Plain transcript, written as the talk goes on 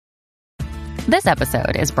This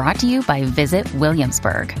episode is brought to you by Visit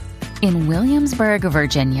Williamsburg. In Williamsburg,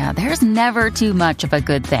 Virginia, there's never too much of a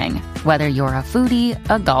good thing. Whether you're a foodie,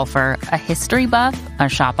 a golfer, a history buff, a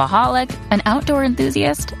shopaholic, an outdoor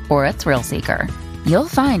enthusiast, or a thrill seeker, you'll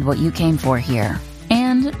find what you came for here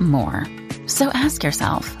and more. So ask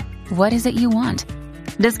yourself, what is it you want?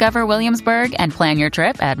 Discover Williamsburg and plan your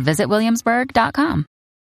trip at visitwilliamsburg.com.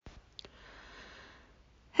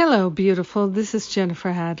 Hello, beautiful. This is Jennifer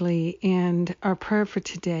Hadley, and our prayer for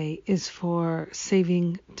today is for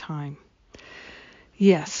saving time.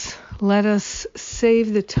 Yes, let us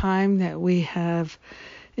save the time that we have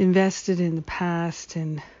invested in the past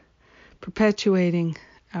in perpetuating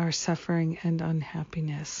our suffering and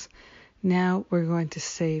unhappiness. Now we're going to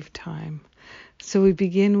save time. So we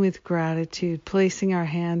begin with gratitude, placing our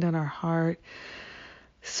hand on our heart.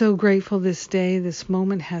 So grateful this day, this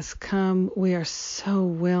moment has come. We are so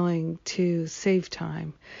willing to save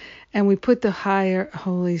time. And we put the higher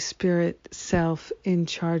Holy Spirit self in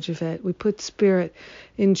charge of it. We put Spirit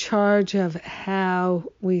in charge of how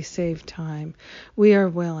we save time. We are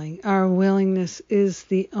willing. Our willingness is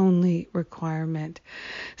the only requirement.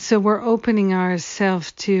 So we're opening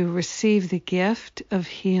ourselves to receive the gift of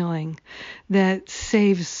healing that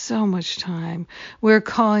saves so much time. We're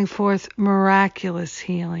calling forth miraculous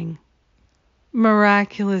healing.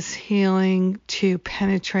 Miraculous healing to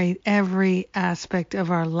penetrate every aspect of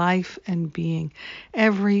our life and being,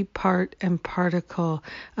 every part and particle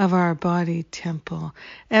of our body temple,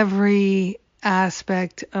 every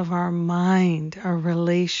aspect of our mind, our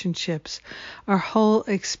relationships, our whole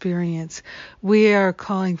experience. We are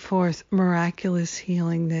calling forth miraculous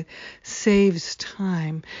healing that saves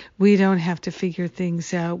time. We don't have to figure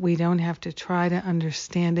things out. We don't have to try to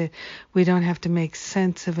understand it. We don't have to make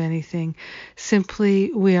sense of anything.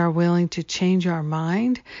 Simply, we are willing to change our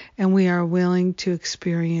mind, and we are willing to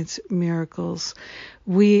experience miracles.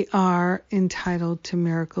 We are entitled to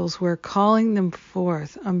miracles. We're calling them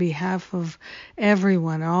forth on behalf of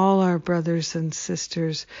everyone, all our brothers and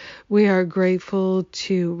sisters. We are grateful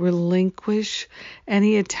to relinquish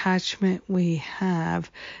any attachment we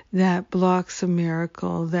have that blocks a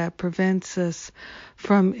miracle, that prevents us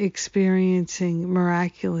from experiencing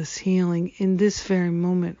miraculous healing in this very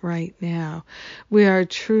moment right now. We are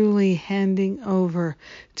truly handing over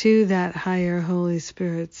to that higher Holy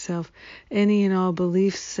Spirit self any and all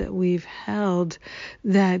beliefs that we've held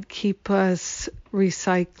that keep us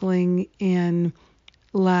recycling in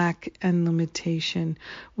lack and limitation.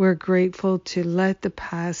 We're grateful to let the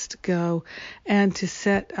past go and to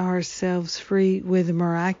set ourselves free with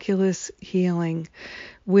miraculous healing.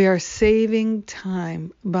 We are saving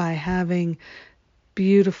time by having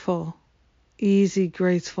beautiful, easy,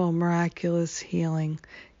 graceful, miraculous healing.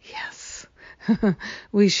 Yes.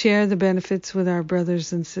 We share the benefits with our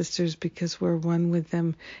brothers and sisters because we're one with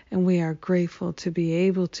them, and we are grateful to be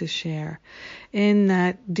able to share. In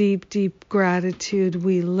that deep, deep gratitude,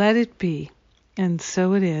 we let it be, and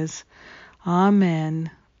so it is.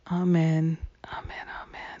 Amen, amen, amen,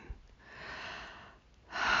 amen.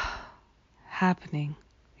 Happening.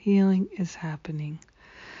 Healing is happening.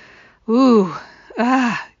 Ooh,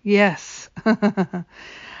 yes. I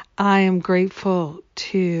am grateful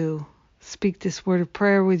to speak this word of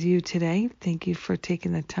prayer with you today. Thank you for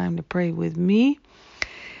taking the time to pray with me.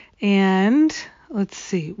 And let's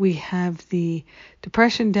see, we have the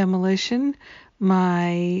Depression Demolition,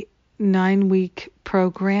 my 9-week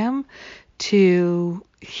program to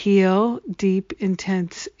heal deep,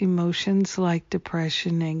 intense emotions like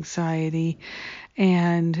depression, anxiety,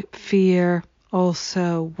 and fear,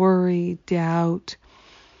 also worry, doubt.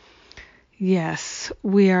 Yes,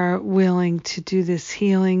 we are willing to do this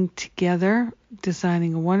healing together,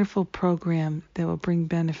 designing a wonderful program that will bring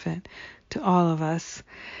benefit to all of us.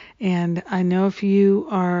 And I know if you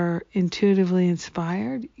are intuitively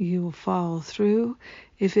inspired, you will follow through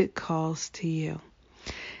if it calls to you.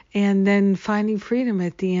 And then finding freedom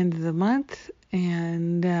at the end of the month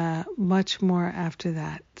and much more after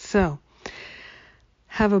that. So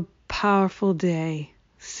have a powerful day,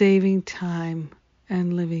 saving time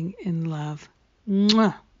and living in love.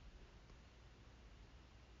 Mwah.